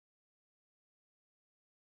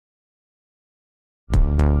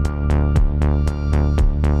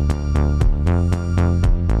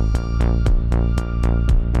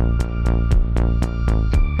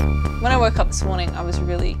woke up this morning, I was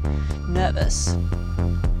really nervous.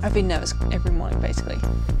 I've been nervous every morning, basically.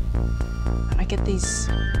 I get these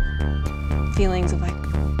feelings of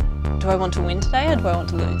like, do I want to win today or do I want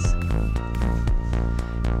to lose?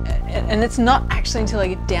 And it's not actually until I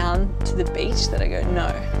get down to the beach that I go, no,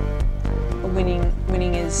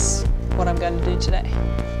 winning is what I'm going to do today.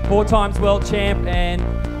 4 times world champ and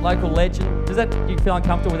local legend. Does that, you feel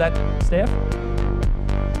uncomfortable with that, Steph?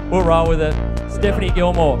 We'll roll with it. Stephanie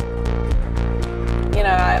Gilmore. You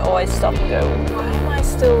know, I always stop and go, why am I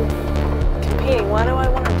still competing? Why do I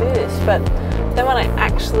want to do this? But then when I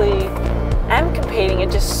actually am competing, it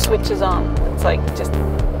just switches on. It's like, just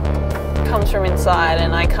comes from inside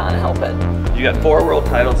and I can't help it. You got 4 world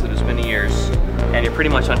titles in as many years, and you're pretty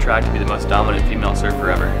much on track to be the most dominant female surfer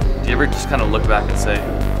ever. Do you ever just kind of look back and say,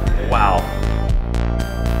 wow?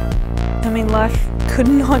 I mean, life could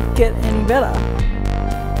not get any better.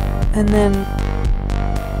 And then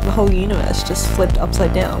the whole universe just flipped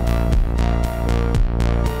upside down.